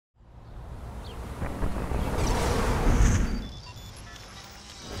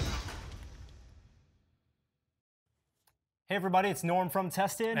Hey everybody, it's Norm from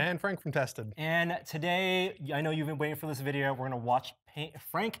Tested. And Frank from Tested. And today, I know you've been waiting for this video. We're gonna watch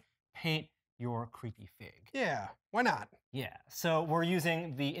Frank paint your creepy fig. Yeah, why not? Yeah, so we're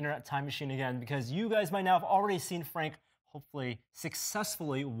using the internet time machine again because you guys might now have already seen Frank hopefully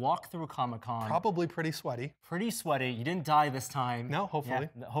successfully walk through Comic-Con. Probably pretty sweaty. Pretty sweaty. You didn't die this time. No, hopefully.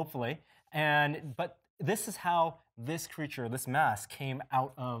 Yeah, hopefully. But this is how this creature, this mask, came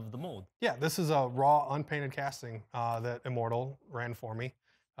out of the mold. Yeah, this is a raw, unpainted casting that Immortal ran for me.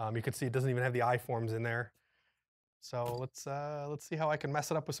 You can see it doesn't even have the eye forms in there. So let's see how I can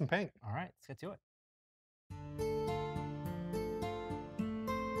mess it up with some paint. All right, let's get to it.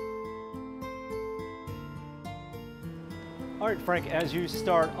 All right, Frank, as you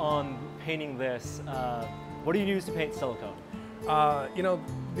start on painting this, what do you use to paint silicone? You know,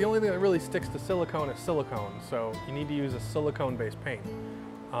 the only thing that really sticks to silicone is silicone, so you need to use a silicone-based paint.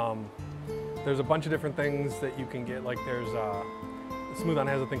 There's a bunch of different things that you can get, like there's Smooth On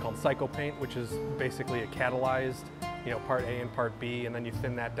has a thing called Psycho Paint, which is basically a catalyzed, you know, part A and part B, and then you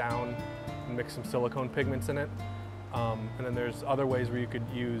thin that down and mix some silicone pigments in it. And then there's other ways where you could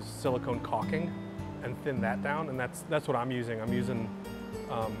use silicone caulking and thin that down, and that's what I'm using. I'm using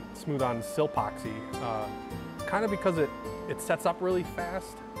Smooth On Silpoxy, kind of because it sets up really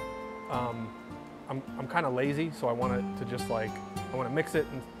fast. I'm kind of lazy, so I want it to just I want to mix it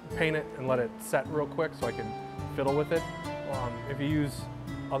and paint it and let it set real quick so I can fiddle with it. If you use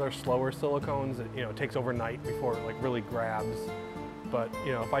other slower silicones, it takes overnight before it really grabs. But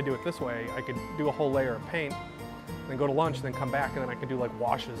if I do it this way, I could do a whole layer of paint, then go to lunch, and then come back, and then I can do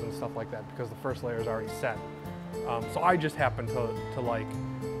washes and stuff like that because the first layer is already set. So I just happen to like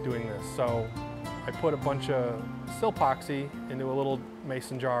doing this. So I put a bunch of Silpoxy into a little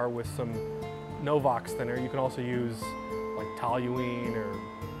mason jar with some Novox thinner. You can also use toluene or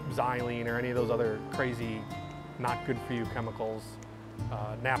xylene or any of those other crazy not good for you chemicals.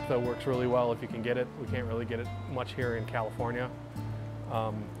 Naphtha works really well if you can get it. We can't really get it much here in California.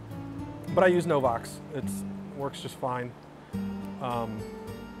 But I use Novox. It works just fine.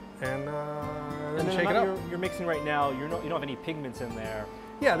 And then shake it up. You're mixing right now. You don't have any pigments in there.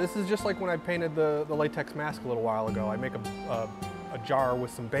 Yeah, this is just like when I painted the latex mask a little while ago. I make a jar with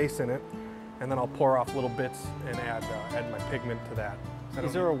some base in it, and then I'll pour off little bits and add my pigment to that.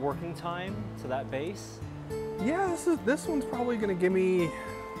 Is there a working time to that base? Yeah, this one's probably going to give me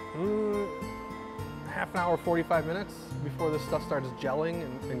half an hour, 45 minutes before this stuff starts gelling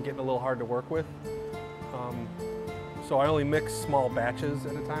and getting a little hard to work with. So I only mix small batches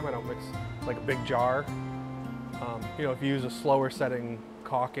at a time. I don't mix a big jar. If you use a slower setting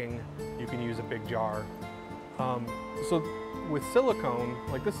caulking, you can use a big jar. So with silicone,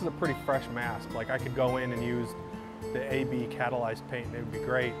 this is a pretty fresh mask. I could go in and use the AB catalyzed paint and it would be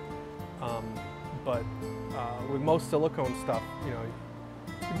great. But with most silicone stuff,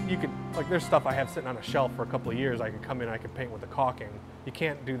 you could, there's stuff I have sitting on a shelf for a couple of years. I could come in and I could paint with the caulking. You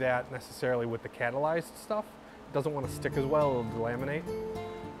can't do that necessarily with the catalyzed stuff. It doesn't want to stick as well, it'll delaminate.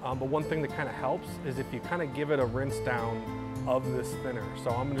 But one thing that kind of helps is if you kind of give it a rinse down of this thinner.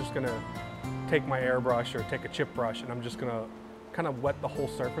 So I'm just going to take my airbrush or take a chip brush and I'm just going to kind of wet the whole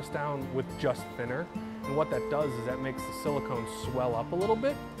surface down with just thinner. And what that does is that makes the silicone swell up a little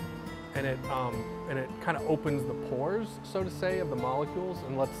bit, and it kind of opens the pores, so to say, of the molecules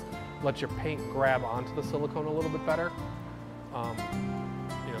and lets your paint grab onto the silicone a little bit better.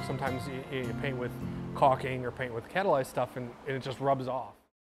 Sometimes you paint with caulking or paint with catalyzed stuff and it just rubs off.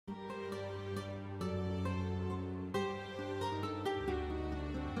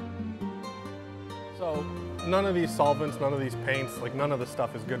 So none of these solvents, none of these paints, none of the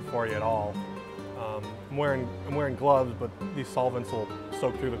stuff is good for you at all. I'm wearing gloves, but these solvents will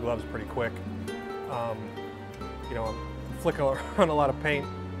soak through the gloves pretty quick. I'm flicking around a lot of paint.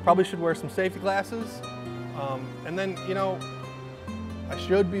 Probably should wear some safety glasses. And then, I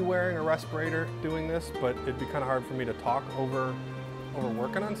should be wearing a respirator doing this, but it'd be kind of hard for me to talk over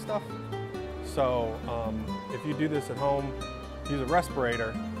working on stuff. So if you do this at home, use a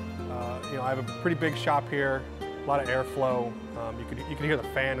respirator. I have a pretty big shop here, a lot of airflow. You can hear the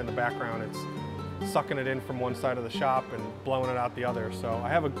fan in the background. It's sucking it in from one side of the shop and blowing it out the other. So I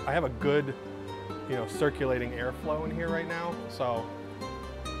have a good, circulating airflow in here right now. So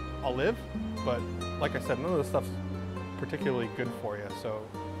I'll live, but like I said, none of this stuff's particularly good for you. So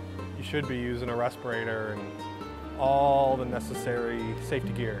you should be using a respirator and all the necessary safety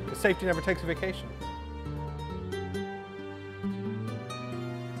gear, because safety never takes a vacation.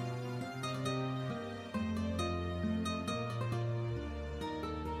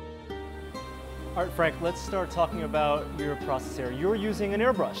 All right, Frank, let's start talking about your process here. You're using an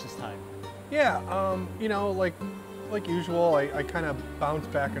airbrush this time. Yeah, like usual, I kind of bounce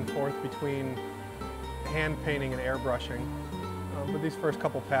back and forth between hand painting and airbrushing. But these first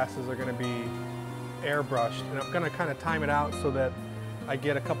couple passes are going to be airbrushed, and I'm going to kind of time it out so that I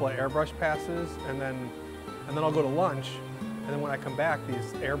get a couple of airbrush passes, and then I'll go to lunch, and then when I come back,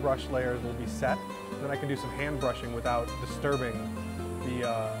 these airbrush layers will be set, and then I can do some hand brushing without disturbing the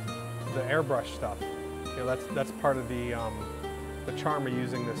airbrush stuff. You know, that's part of the charm of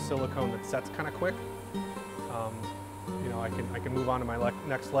using this silicone that sets kind of quick. You know, I can move on to my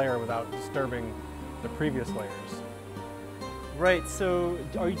next layer without disturbing the previous layers. Right, so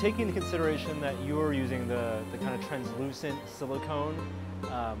are you taking into consideration that you're using the kind of translucent silicone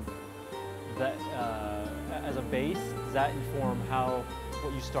as a base? Does that inform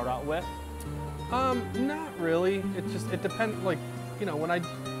what you start out with? Not really. It depends, like, you know, when I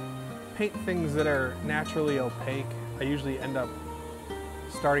paint things that are naturally opaque, I usually end up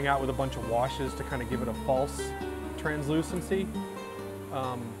starting out with a bunch of washes to kind of give it a false translucency.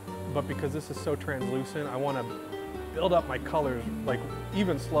 But because this is so translucent, I want to build up my colors like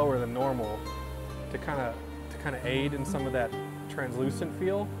even slower than normal to kind of aid in some of that translucent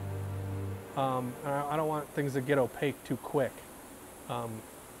feel. I don't want things to get opaque too quick,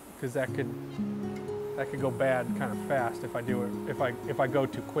 because that could go bad kind of fast if I do it if I go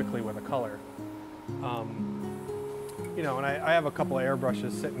too quickly with a color. You know, and I have a couple of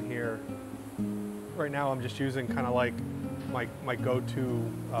airbrushes sitting here. Right now I'm just using kind of like my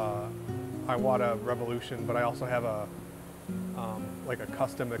go-to Iwata Revolution, but I also have like a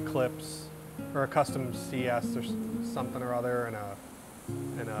custom Eclipse or a custom CS or something or other,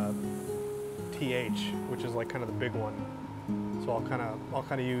 and a TH, which is like kind of the big one. So I'll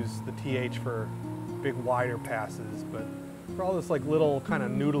kind of use the TH for big wider passes, but for all this like little kind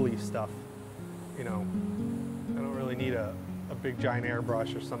of noodly stuff, you know, I don't really need a big giant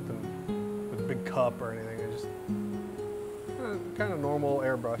airbrush or something with a big cup or anything. I just kind of normal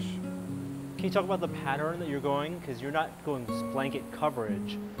airbrush. Can you talk about the pattern that you're going? Because you're not going blanket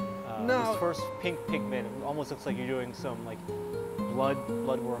coverage. No. This first pink pigment, it almost looks like you're doing some like blood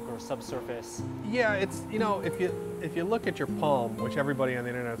work or subsurface. Yeah, it's, you know, if you look at your palm, which everybody on the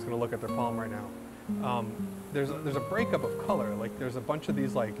internet is going to look at their palm right now, there's a breakup of color. Like there's a bunch of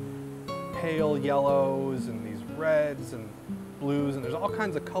these like pale yellows and these reds and blues, and there's all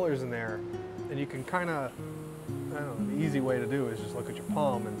kinds of colors in there, and you can kind of, I don't know, the easy way to do is just look at your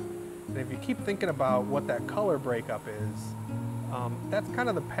palm, and if you keep thinking about what that color breakup is, that's kind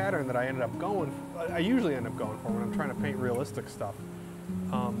of the pattern that I usually end up going for when I'm trying to paint realistic stuff.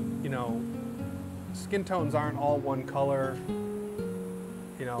 You know, skin tones aren't all one color,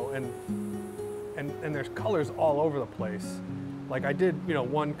 you know, and there's colors all over the place. Like I did, you know,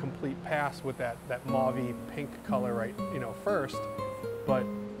 one complete pass with that mauvey pink color right, you know, first, but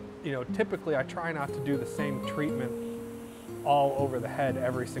you know, typically I try not to do the same treatment all over the head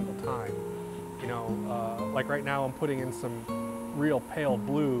every single time. You know, like right now I'm putting in some real pale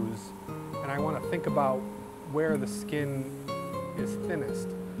blues, and I want to think about where the skin is thinnest,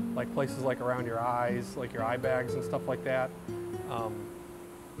 like places like around your eyes, like your eye bags and stuff like that.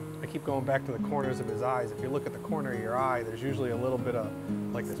 I keep going back to the corners of his eyes. If you look at the corner of your eye, there's usually a little bit of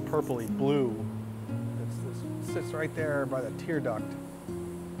like this purpley blue that sits right there by the tear duct,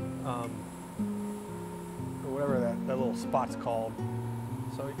 or whatever that little spot's called.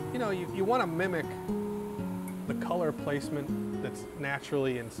 So, you know, you want to mimic the color placement that's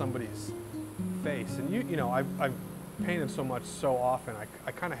naturally in somebody's face. And you know, I've painted so much so often,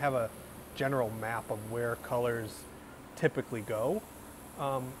 I kind of have a general map of where colors typically go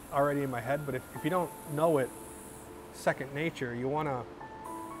already in my head. But if you don't know it second nature, you want to,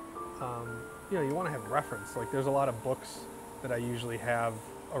 you know, you want to have reference. Like there's a lot of books that I usually have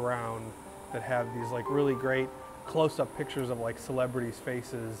around that have these like really great close-up pictures of like celebrities'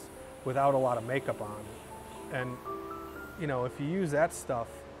 faces without a lot of makeup on. And you know, if you use that stuff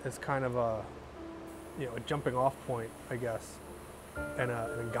as kind of a, you know, a jumping off point, I guess, and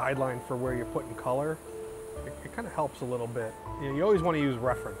a guideline for where you're putting color, it kind of helps a little bit. You know, you always want to use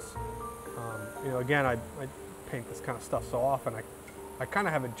reference. You know, again, I paint this kind of stuff so often, I kind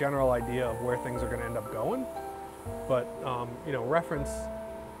of have a general idea of where things are going to end up going, but you know, reference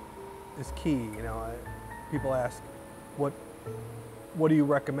is key. You know, people ask, what do you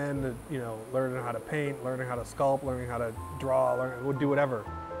recommend? You know, learning how to paint, learning how to sculpt, learning how to draw, do whatever.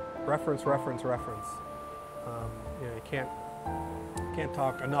 Reference, reference, reference. You know, you can't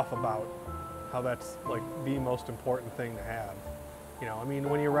talk enough about how that's like the most important thing to have. You know, I mean,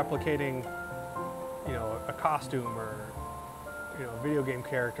 when you're replicating, you know, a costume or, you know, a video game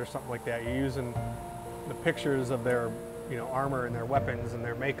character or something like that, you're using the pictures of their, you know, armor and their weapons and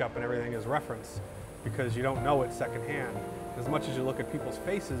their makeup and everything as reference. because you don't know it secondhand. As much as you look at people's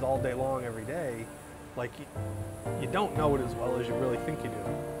faces all day long, every day, like you don't know it as well as you really think you do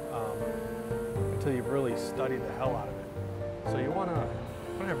until you've really studied the hell out of it. So you want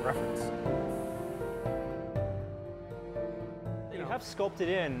to have reference. You have sculpted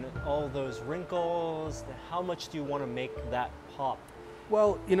in all those wrinkles. How much do you want to make that pop?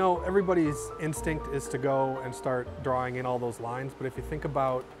 Well, you know, everybody's instinct is to go and start drawing in all those lines, but if you think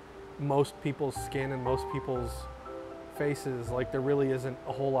about most people's skin and most people's faces, like there really isn't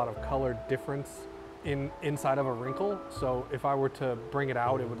a whole lot of color difference inside of a wrinkle. So if I were to bring it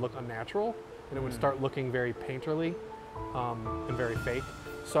out, it would look unnatural and it would start looking very painterly and very fake.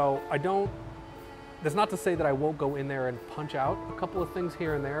 So that's not to say that I won't go in there and punch out a couple of things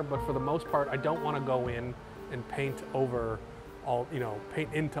here and there, but for the most part, I don't want to go in and paint over all, you know,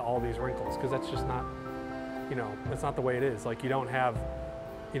 paint into all these wrinkles, because that's just not, you know, that's not the way it is. Like you don't have,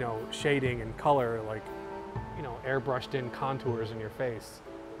 you know, shading and color, like, you know, airbrushed in contours in your face.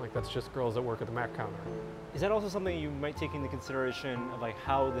 Like that's just girls that work at the Mac counter. Is that also something you might take into consideration of like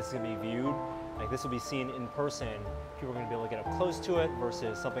how this is going to be viewed? Like this will be seen in person, people are going to be able to get up close to it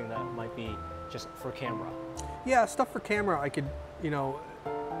versus something that might be just for camera. Yeah, stuff for camera, I could, you know,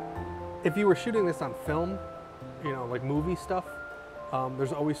 if you were shooting this on film, you know, like movie stuff,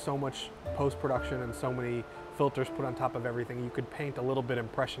 there's always so much post-production and so many filters put on top of everything. You could paint a little bit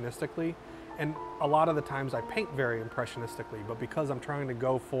impressionistically, and a lot of the times I paint very impressionistically, but because I'm trying to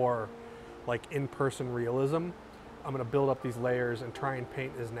go for like in-person realism, I'm gonna build up these layers and try and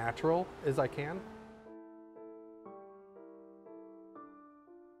paint as natural as I can.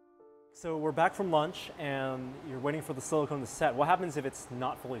 So we're back from lunch and you're waiting for the silicone to set. What happens if it's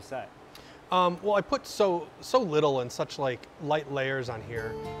not fully set? Well, I put so little and such like light layers on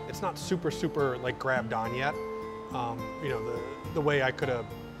here. It's not super like grabbed on yet. You know, the way I could have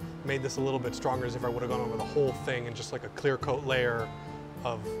made this a little bit stronger is if I would have gone over the whole thing and just like a clear coat layer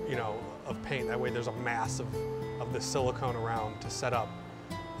of, you know, of paint. That way there's a mass of the silicone around to set up.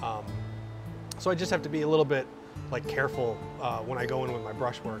 So I just have to be a little bit like careful when I go in with my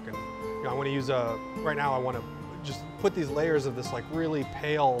brushwork. And you know, I want to use right now I want to just put these layers of this like really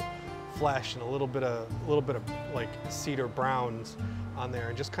pale flesh and a little bit of like cedar browns on there,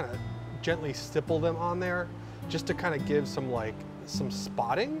 and just kind of gently stipple them on there, just to kind of give some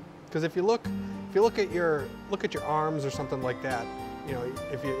spotting. Because if you look at your arms or something like that, you know,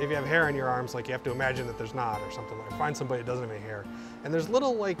 if you have hair on your arms, like you have to imagine that there's not, or something. Like find somebody that doesn't have any hair, and there's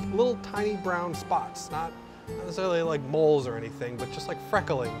little tiny brown spots, not necessarily like moles or anything, but just like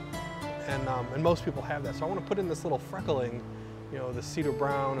freckling, and most people have that. So I want to put in this little freckling, you know, the cedar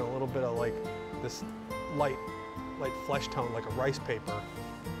brown and a little bit of like this light flesh tone, like a rice paper.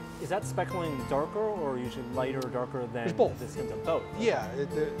 Is that speckling darker or usually lighter or darker than There's both. the skins of both? Yeah,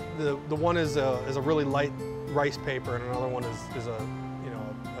 the one is a really light rice paper, and another one is a, you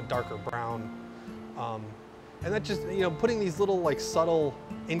know, a darker brown. And that just, you know, putting these little like subtle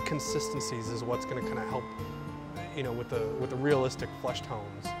inconsistencies is what's going to kind of help, you know, with the realistic flesh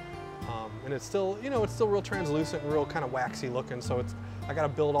tones. And it's still, you know, it's still real translucent and real kind of waxy looking. So I got to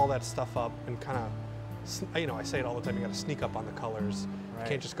build all that stuff up and kind of, you know, I say it all the time, you got to sneak up on the colors. Right. You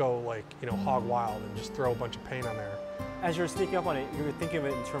can't just go like, you know, hog wild and just throw a bunch of paint on there. As you're sneaking up on it, you're thinking of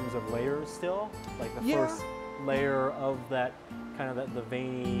it in terms of layers still? Like the first layer of that kind of the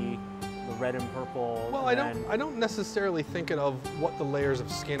veiny, the red and purple. Well, I don't necessarily think of what the layers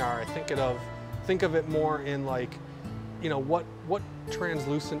of skin are. I think of it more in like, you know, what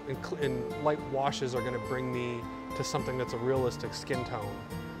translucent and light washes are going to bring me to something that's a realistic skin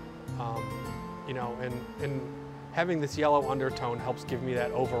tone. You know, and having this yellow undertone helps give me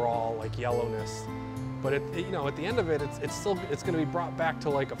that overall like yellowness. But you know, at the end of it, it's going to be brought back to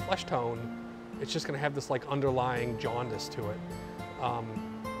like a flesh tone. It's just going to have this like underlying jaundice to it.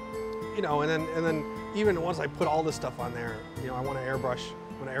 You know, and then even once I put all this stuff on there, you know, I want to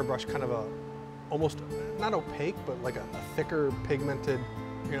airbrush kind of a almost not opaque, but like a thicker pigmented,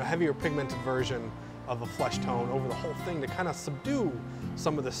 you know, heavier pigmented version of a flesh tone over the whole thing to kind of subdue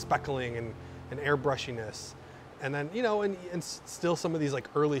some of the speckling and airbrushiness. And then, you know, and still some of these like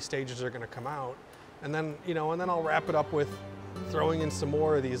early stages are going to come out. And then, you know, and then I'll wrap it up with throwing in some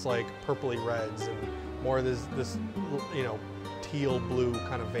more of these like purpley reds and more of this you know, teal blue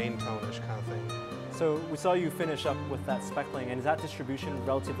kind of vein tone-ish kind of thing. So we saw you finish up with that speckling, and is that distribution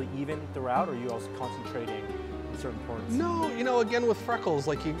relatively even throughout, or are you also concentrating in certain parts? No, you know, again with freckles,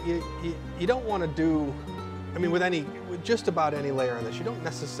 like you don't want to do, I mean, with just about any layer on this, you don't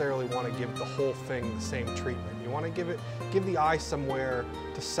necessarily want to give the whole thing the same treatment. You want to give the eye somewhere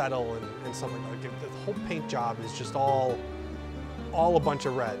to settle and something like that. The whole paint job is just all, all a bunch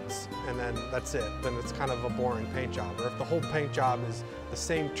of reds and then that's it, then it's kind of a boring paint job. Or if the whole paint job is the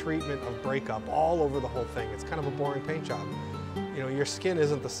same treatment of breakup all over the whole thing, it's kind of a boring paint job. You know, your skin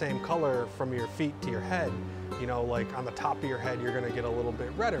isn't the same color from your feet to your head. You know, like on the top of your head, you're gonna get a little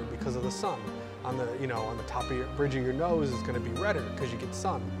bit redder because of the sun. On the, you know, on the top of your bridge of your nose is gonna be redder because you get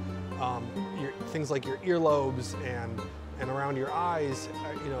sun. Things like your earlobes and around your eyes,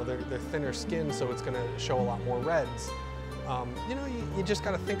 you know, they're thinner skin, so it's gonna show a lot more reds. You know, you just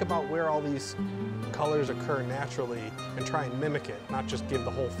gotta think about where all these colors occur naturally and try and mimic it, not just give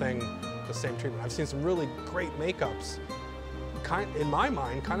the whole thing the same treatment. I've seen some really great makeups, in my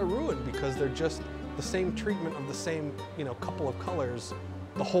mind, kind of ruined because they're just the same treatment of the same, you know, couple of colors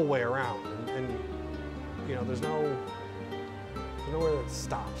the whole way around. And you know, there's nowhere that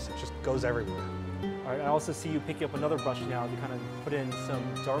stops. It just goes everywhere. All right, I also see you picking up another brush now to kind of put in some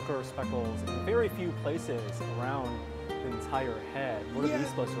darker speckles in very few places around the entire head. What are these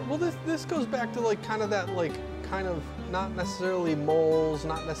supposed to represent? Well, this goes back to like kind of that, like, kind of not necessarily moles,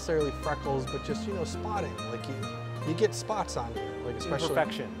 not necessarily freckles, but just, you know, spotting. Like you get spots on you, like especially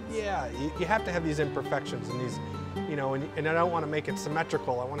imperfections. Yeah, you have to have these imperfections and these, you know, and I don't want to make it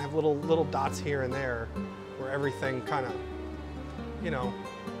symmetrical. I want to have little dots here and there, where everything kind of, you know,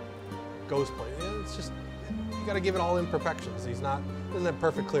 goes place. It's just, you got to give it all imperfections. Doesn't have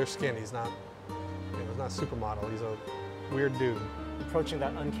perfect clear skin. He's not, you know, he's not a supermodel. He's a weird dude. Approaching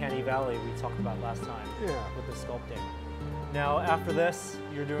that uncanny valley we talked about last time. Yeah. With the sculpting. Now, after this,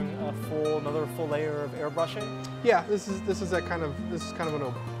 you're doing another full layer of airbrushing? Yeah, this is kind of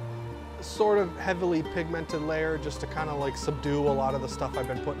a sort of heavily pigmented layer just to kind of like subdue a lot of the stuff I've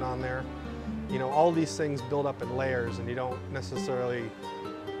been putting on there. You know, all these things build up in layers and you don't necessarily,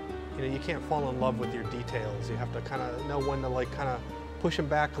 you know, you can't fall in love with your details. You have to kind of know when to like kind of push them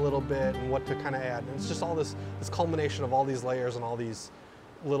back a little bit and what to kind of add. And it's just all this culmination of all these layers and all these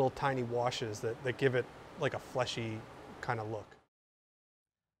little tiny washes that give it like a fleshy kind of look.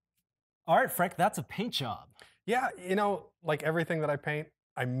 All right, Frank, that's a paint job. Yeah, you know, like everything that I paint,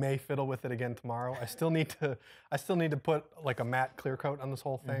 I may fiddle with it again tomorrow. I still need to put like a matte clear coat on this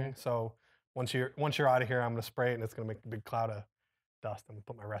whole thing. So once you're out of here, I'm gonna spray it and it's gonna make a big cloud of dust. I'm gonna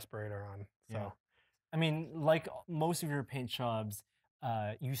put my respirator on. So, yeah. I mean, like most of your paint jobs,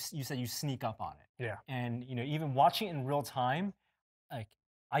 you said you sneak up on it. Yeah. And you know, even watching it in real time, like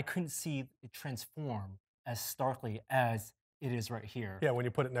I couldn't see it transform as starkly as it is right here. Yeah, when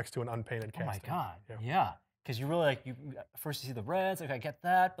you put it next to an unpainted casting. Oh my God, yeah. Because you really like, first you see the reds, like I get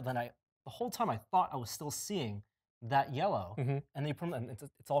that, but then the whole time I thought I was still seeing that yellow, and then you put them, and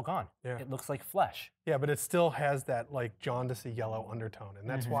it's all gone. Yeah. It looks like flesh. Yeah, but it still has that like jaundicey yellow undertone, and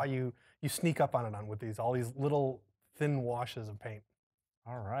that's why you sneak up on it with all these little thin washes of paint.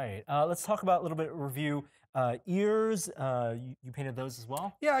 All right, let's talk about a little bit of review. Ears, you painted those as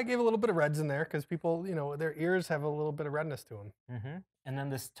well? Yeah, I gave a little bit of reds in there because people, you know, their ears have a little bit of redness to them. And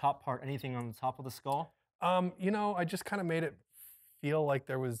then this top part, anything on the top of the skull? You know, I just kind of made it feel like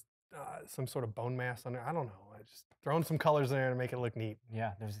there was some sort of bone mass under. I don't know. I just thrown some colors in there to make it look neat.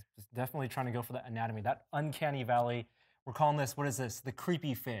 Yeah, there's definitely trying to go for that anatomy, that uncanny valley. We're calling this, what is this? The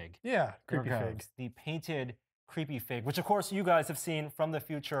creepy fig. Yeah, creepy fig. The painted creepy fig, which of course you guys have seen from the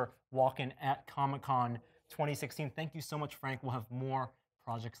future walk-in at Comic-Con 2016. Thank you so much, Frank. We'll have more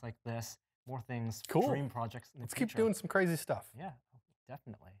projects like this, more things, dream projects in the future. Let's keep doing some crazy stuff. Yeah,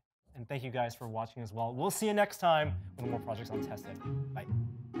 definitely. And thank you guys for watching as well. We'll see you next time with more projects on Tested. Bye.